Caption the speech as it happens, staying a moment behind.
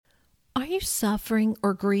you suffering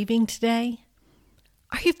or grieving today?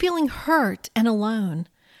 Are you feeling hurt and alone,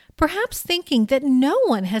 perhaps thinking that no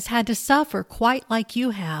one has had to suffer quite like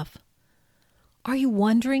you have? Are you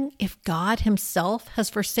wondering if God Himself has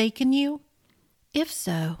forsaken you? If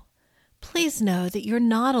so, please know that you're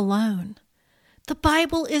not alone. The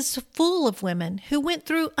Bible is full of women who went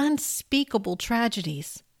through unspeakable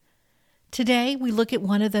tragedies. Today we look at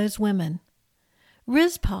one of those women.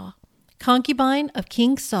 Rizpah, concubine of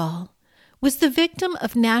King Saul, was the victim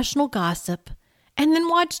of national gossip and then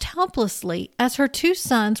watched helplessly as her 2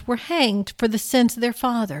 sons were hanged for the sins of their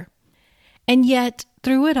father. And yet,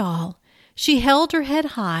 through it all, she held her head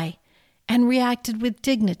high and reacted with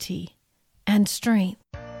dignity and strength.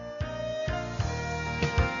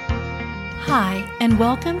 Hi, and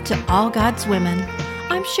welcome to All God's Women.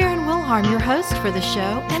 I'm Sharon Wilharm, your host for the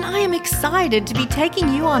show, and I am excited to be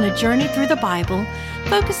taking you on a journey through the Bible,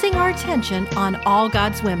 focusing our attention on all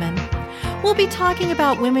God's women. We'll be talking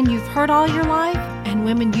about women you've heard all your life and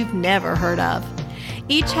women you've never heard of.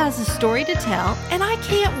 Each has a story to tell, and I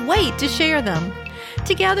can't wait to share them.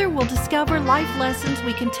 Together, we'll discover life lessons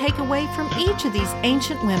we can take away from each of these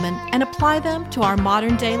ancient women and apply them to our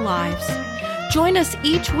modern-day lives. Join us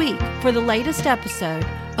each week for the latest episode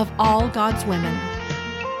of All God's Women.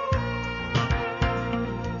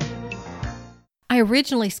 I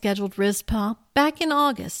originally scheduled Rizpah back in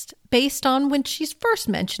August, based on when she's first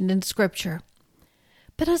mentioned in Scripture.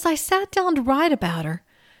 But as I sat down to write about her,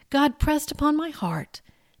 God pressed upon my heart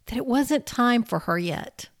that it wasn't time for her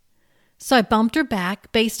yet. So I bumped her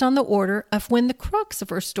back based on the order of when the crux of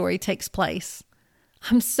her story takes place.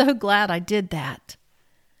 I'm so glad I did that.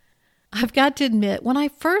 I've got to admit, when I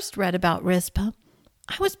first read about Rizpah,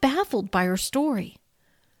 I was baffled by her story.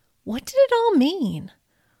 What did it all mean?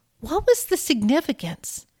 What was the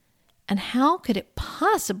significance? And how could it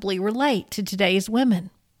possibly relate to today's women?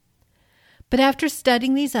 But after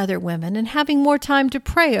studying these other women and having more time to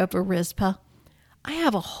pray over Rizpah, I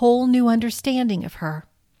have a whole new understanding of her.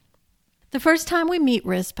 The first time we meet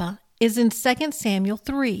Rizpah is in 2 Samuel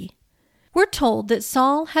 3. We're told that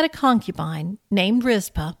Saul had a concubine named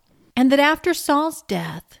Rizpah, and that after Saul's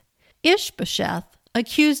death, Ishbosheth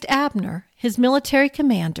accused Abner, his military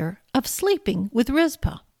commander, of sleeping with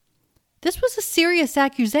Rizpah. This was a serious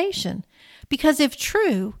accusation because if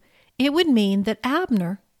true, it would mean that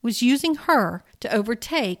Abner was using her to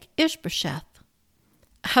overtake Ishbosheth.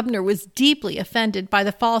 Abner was deeply offended by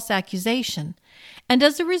the false accusation and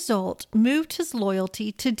as a result moved his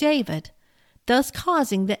loyalty to David, thus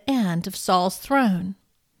causing the end of Saul's throne.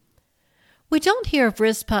 We don't hear of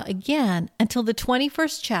Rizpah again until the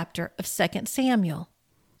 21st chapter of 2 Samuel.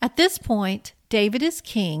 At this point, David is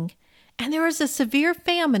king, and there is a severe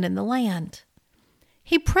famine in the land.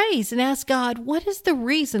 He prays and asks God, what is the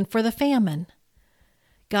reason for the famine?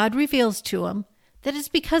 God reveals to him that it's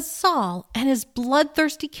because Saul and his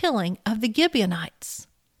bloodthirsty killing of the Gibeonites.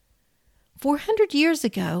 400 years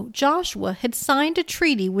ago, Joshua had signed a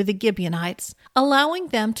treaty with the Gibeonites, allowing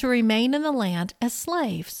them to remain in the land as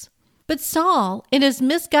slaves. But Saul, in his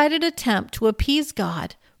misguided attempt to appease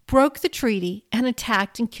God, broke the treaty and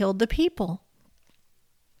attacked and killed the people.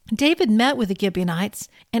 David met with the Gibeonites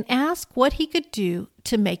and asked what he could do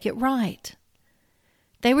to make it right.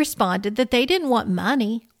 They responded that they didn't want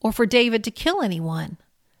money or for David to kill anyone,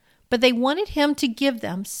 but they wanted him to give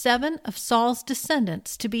them 7 of Saul's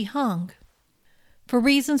descendants to be hung. For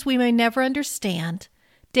reasons we may never understand,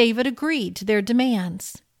 David agreed to their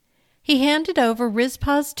demands. He handed over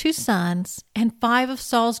Rizpah's 2 sons and 5 of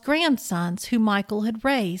Saul's grandsons whom Michal had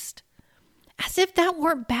raised. As if that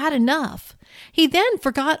weren't bad enough, he then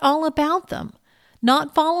forgot all about them,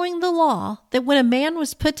 not following the law that when a man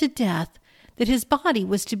was put to death, that his body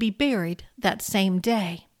was to be buried that same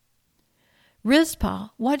day. Rizpah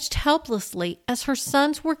watched helplessly as her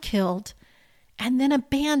sons were killed and then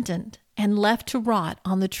abandoned and left to rot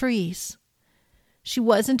on the trees. She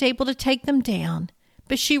wasn't able to take them down,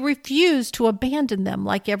 but she refused to abandon them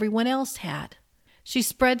like everyone else had. She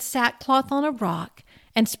spread sackcloth on a rock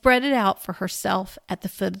and spread it out for herself at the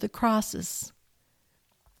foot of the crosses.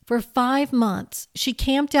 For 5 months, she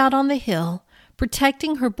camped out on the hill,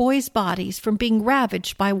 protecting her boys' bodies from being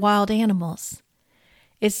ravaged by wild animals.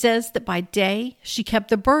 It says that by day she kept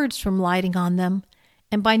the birds from lighting on them,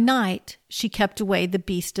 and by night she kept away the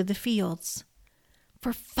beasts of the fields.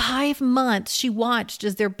 For 5 months she watched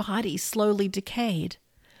as their bodies slowly decayed.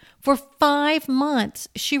 For 5 months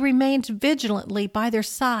she remained vigilantly by their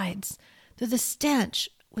sides, though the stench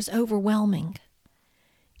was overwhelming.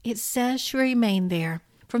 It says she remained there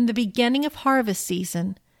from the beginning of harvest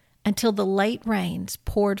season until the late rains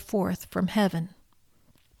poured forth from heaven.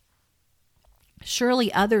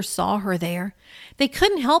 Surely others saw her there. They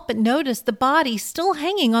couldn't help but notice the body still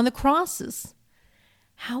hanging on the crosses.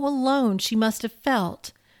 How alone she must have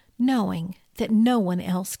felt, knowing that no one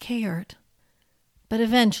else cared. But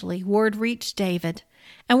eventually word reached David,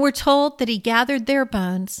 and we're told that he gathered their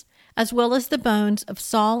bones, as well as the bones of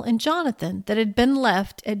Saul and Jonathan that had been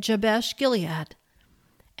left at Jabesh Gilead.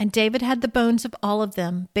 And David had the bones of all of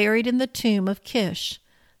them buried in the tomb of Kish,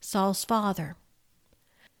 Saul's father.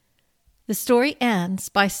 The story ends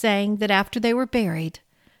by saying that after they were buried,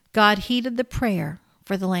 God heeded the prayer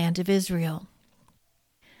for the land of Israel.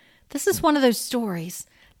 This is one of those stories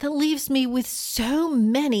that leaves me with so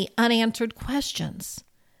many unanswered questions.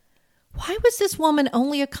 Why was this woman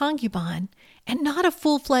only a concubine and not a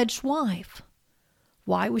full-fledged wife?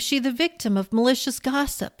 Why was she the victim of malicious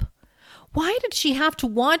gossip? Why did she have to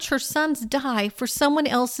watch her sons die for someone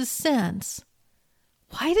else's sins?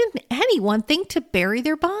 Why didn't anyone think to bury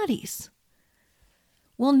their bodies?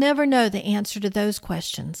 We'll never know the answer to those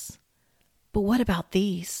questions. But what about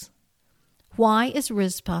these? Why is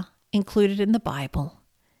Rizpah included in the Bible?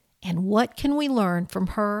 And what can we learn from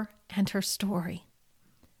her and her story?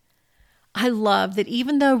 I love that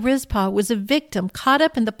even though Rizpah was a victim caught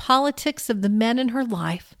up in the politics of the men in her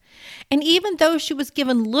life, and even though she was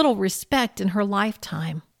given little respect in her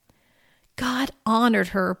lifetime, God honored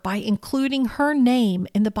her by including her name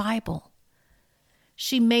in the Bible.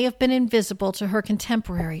 She may have been invisible to her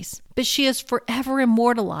contemporaries, but she is forever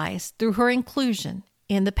immortalized through her inclusion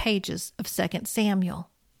in the pages of 2 Samuel.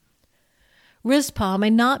 Rizpah may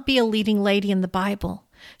not be a leading lady in the Bible.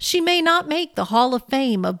 She may not make the Hall of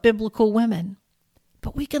Fame of biblical women,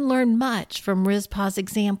 but we can learn much from Rizpah's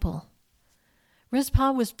example.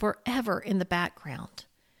 Rizpah was forever in the background.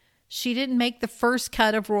 She didn't make the first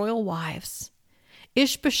cut of royal wives.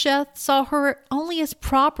 Ishbosheth saw her only as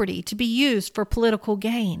property to be used for political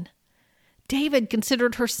gain. David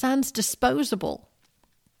considered her sons disposable.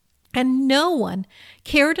 And no one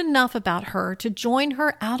cared enough about her to join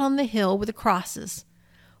her out on the hill with the crosses,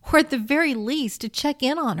 or at the very least to check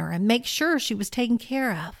in on her and make sure she was taken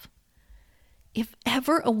care of. If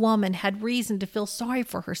ever a woman had reason to feel sorry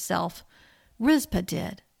for herself, Rizpah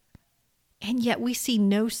did. And yet we see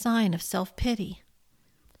no sign of self-pity.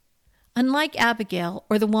 Unlike Abigail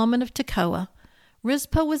or the woman of Tekoa,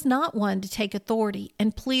 Rizpah was not one to take authority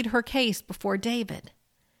and plead her case before David.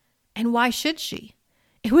 And why should she?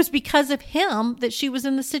 It was because of him that she was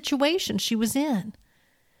in the situation she was in.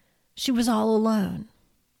 She was all alone.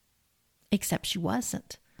 Except she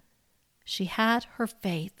wasn't. She had her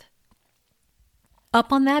faith.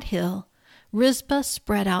 Up on that hill, Rizpah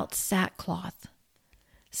spread out sackcloth.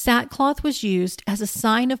 Sackcloth was used as a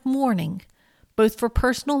sign of mourning, both for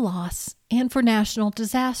personal loss and for national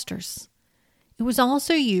disasters. It was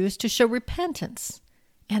also used to show repentance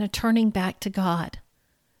and a turning back to God.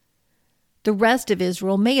 The rest of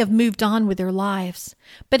Israel may have moved on with their lives,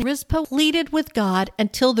 but Rizpah pleaded with God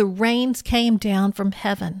until the rains came down from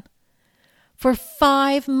heaven. For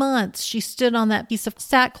 5 months she stood on that piece of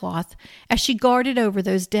sackcloth as she guarded over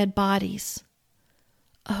those dead bodies.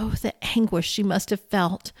 Oh, the anguish she must have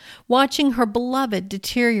felt, watching her beloved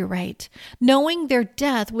deteriorate, knowing their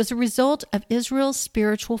death was a result of Israel's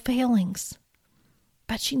spiritual failings.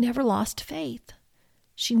 But she never lost faith.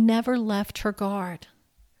 She never left her guard.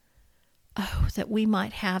 Oh, that we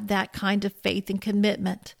might have that kind of faith and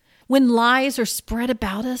commitment. When lies are spread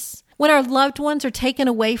about us, when our loved ones are taken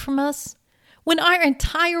away from us, when our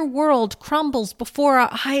entire world crumbles before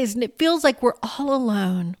our eyes and it feels like we're all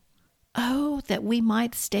alone. Oh, that we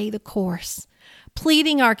might stay the course,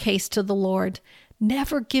 pleading our case to the Lord,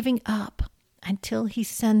 never giving up until He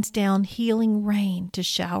sends down healing rain to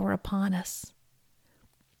shower upon us.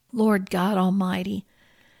 Lord God Almighty,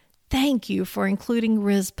 thank you for including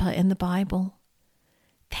Rizpah in the Bible.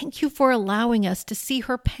 Thank you for allowing us to see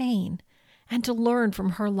her pain and to learn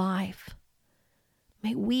from her life.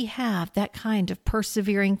 May we have that kind of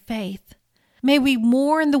persevering faith. May we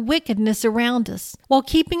mourn the wickedness around us while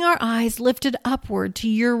keeping our eyes lifted upward to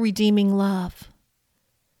your redeeming love.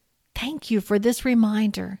 Thank you for this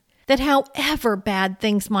reminder that however bad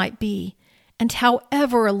things might be and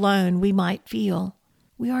however alone we might feel,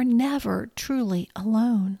 we are never truly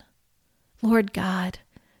alone. Lord God,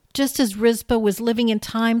 just as Rizpah was living in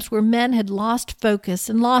times where men had lost focus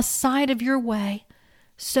and lost sight of your way,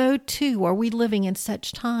 so too are we living in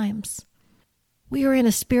such times. We are in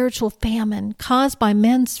a spiritual famine caused by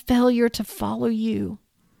men's failure to follow you.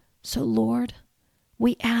 So, Lord,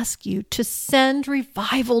 we ask you to send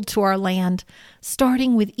revival to our land,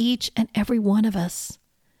 starting with each and every one of us.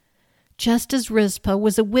 Just as Rizpah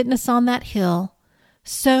was a witness on that hill,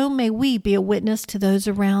 so may we be a witness to those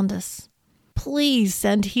around us. Please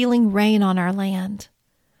send healing rain on our land.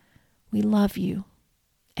 We love you.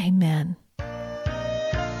 Amen.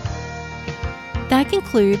 That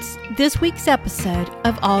concludes this week's episode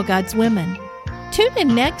of All God's Women. Tune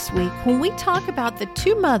in next week when we talk about the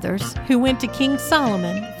two mothers who went to King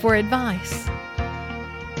Solomon for advice.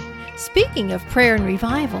 Speaking of prayer and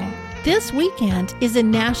revival, this weekend is a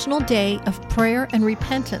National Day of Prayer and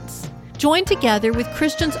Repentance. Join together with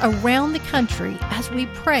Christians around the country as we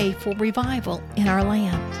pray for revival in our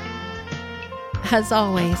land. As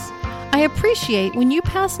always, I appreciate when you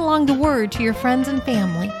pass along the word to your friends and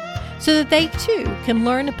family so that they too can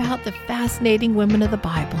learn about the fascinating women of the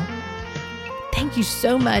Bible. Thank you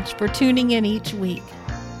so much for tuning in each week.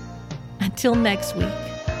 Until next week,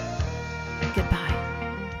 goodbye.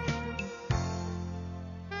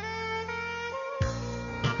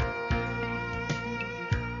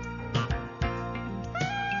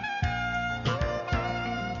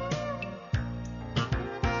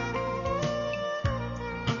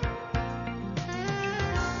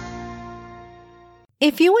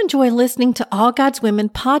 If you enjoy listening to All God's Women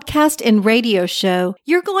podcast and radio show,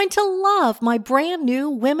 you're going to love my brand new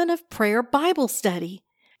Women of Prayer Bible study.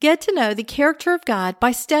 Get to know the character of God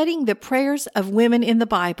by studying the prayers of women in the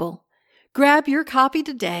Bible. Grab your copy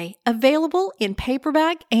today, available in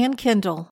paperback and Kindle.